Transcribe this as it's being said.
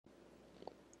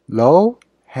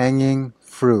Low-hanging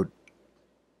fruit.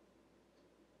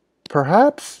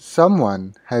 Perhaps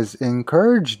someone has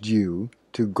encouraged you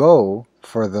to go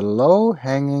for the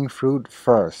low-hanging fruit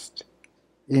first.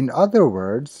 In other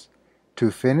words,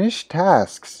 to finish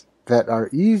tasks that are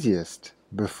easiest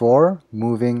before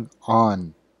moving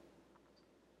on.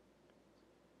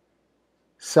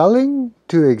 Selling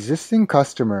to existing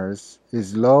customers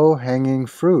is low-hanging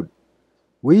fruit.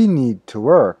 We need to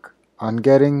work on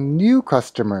getting new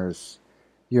customers,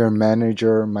 your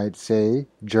manager might say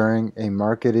during a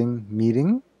marketing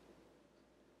meeting.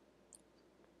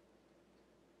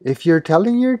 If you're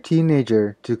telling your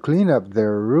teenager to clean up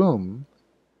their room,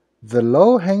 the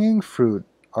low-hanging fruit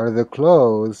are the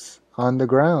clothes on the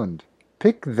ground.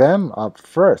 Pick them up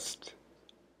first.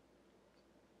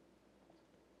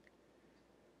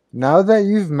 Now that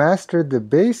you've mastered the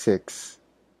basics,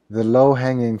 the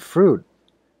low-hanging fruit,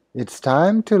 it's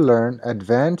time to learn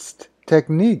advanced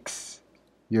techniques,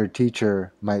 your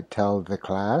teacher might tell the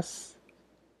class.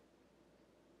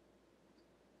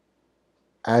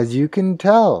 As you can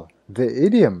tell, the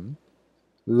idiom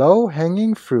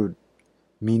low-hanging fruit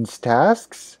means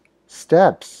tasks,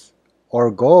 steps,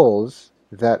 or goals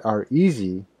that are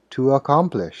easy to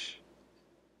accomplish.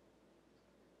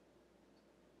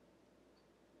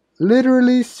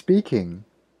 Literally speaking,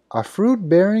 a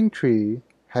fruit-bearing tree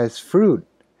has fruit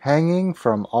hanging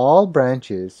from all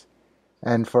branches,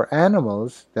 and for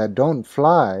animals that don't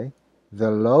fly, the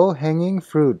low-hanging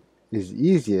fruit is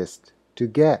easiest to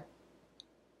get.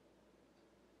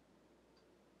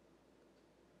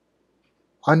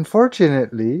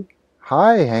 Unfortunately,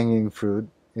 high-hanging fruit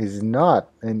is not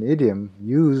an idiom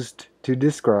used to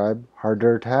describe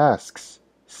harder tasks,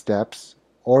 steps,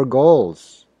 or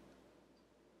goals.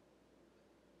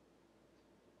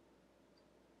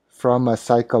 From a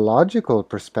psychological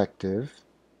perspective,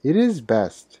 it is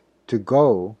best to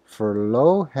go for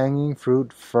low-hanging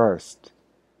fruit first,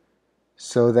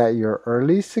 so that your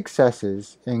early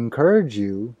successes encourage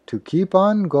you to keep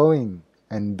on going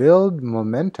and build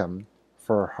momentum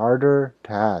for harder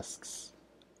tasks.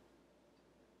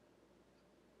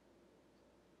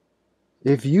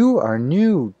 If you are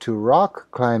new to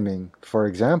rock climbing, for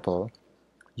example,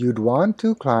 you'd want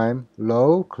to climb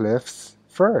low cliffs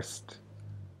first.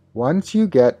 Once you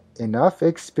get enough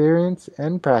experience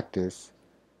and practice,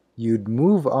 you'd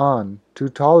move on to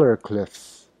taller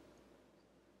cliffs.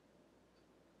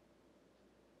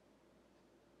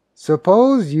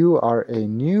 Suppose you are a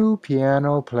new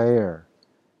piano player.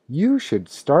 You should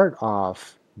start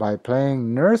off by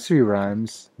playing nursery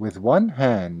rhymes with one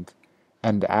hand,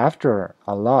 and after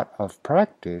a lot of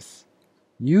practice,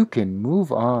 you can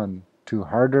move on to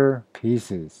harder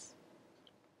pieces.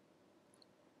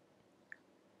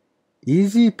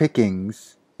 Easy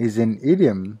pickings is an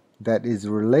idiom that is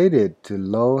related to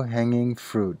low-hanging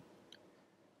fruit.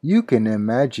 You can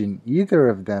imagine either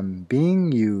of them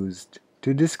being used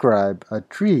to describe a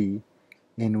tree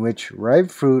in which ripe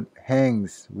fruit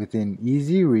hangs within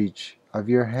easy reach of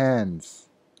your hands.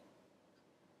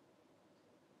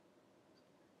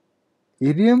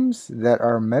 Idioms that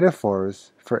are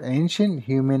metaphors for ancient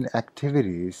human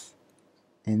activities,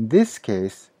 in this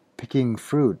case picking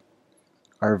fruit,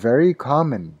 are very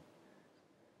common,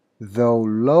 though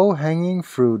low-hanging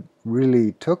fruit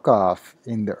really took off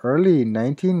in the early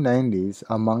 1990s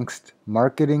amongst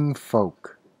marketing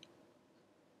folk.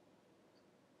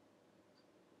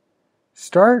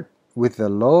 Start with the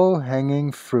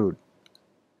low-hanging fruit.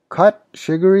 Cut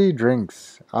sugary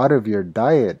drinks out of your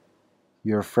diet.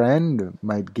 Your friend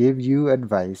might give you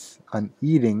advice on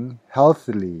eating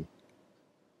healthily.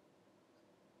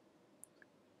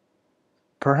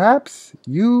 Perhaps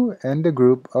you and a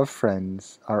group of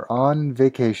friends are on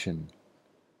vacation.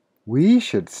 We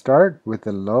should start with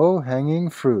the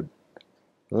low-hanging fruit.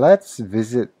 Let's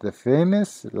visit the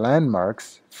famous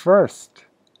landmarks first.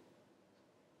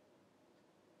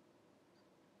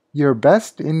 Your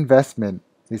best investment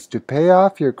is to pay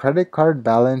off your credit card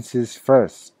balances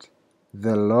first,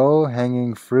 the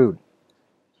low-hanging fruit,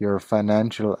 your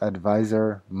financial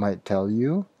advisor might tell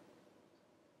you.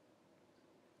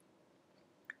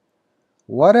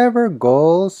 Whatever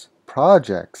goals,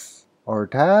 projects, or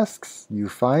tasks you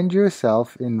find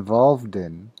yourself involved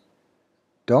in,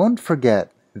 don't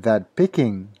forget that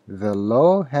picking the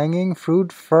low-hanging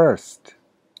fruit first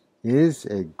is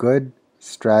a good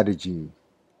strategy.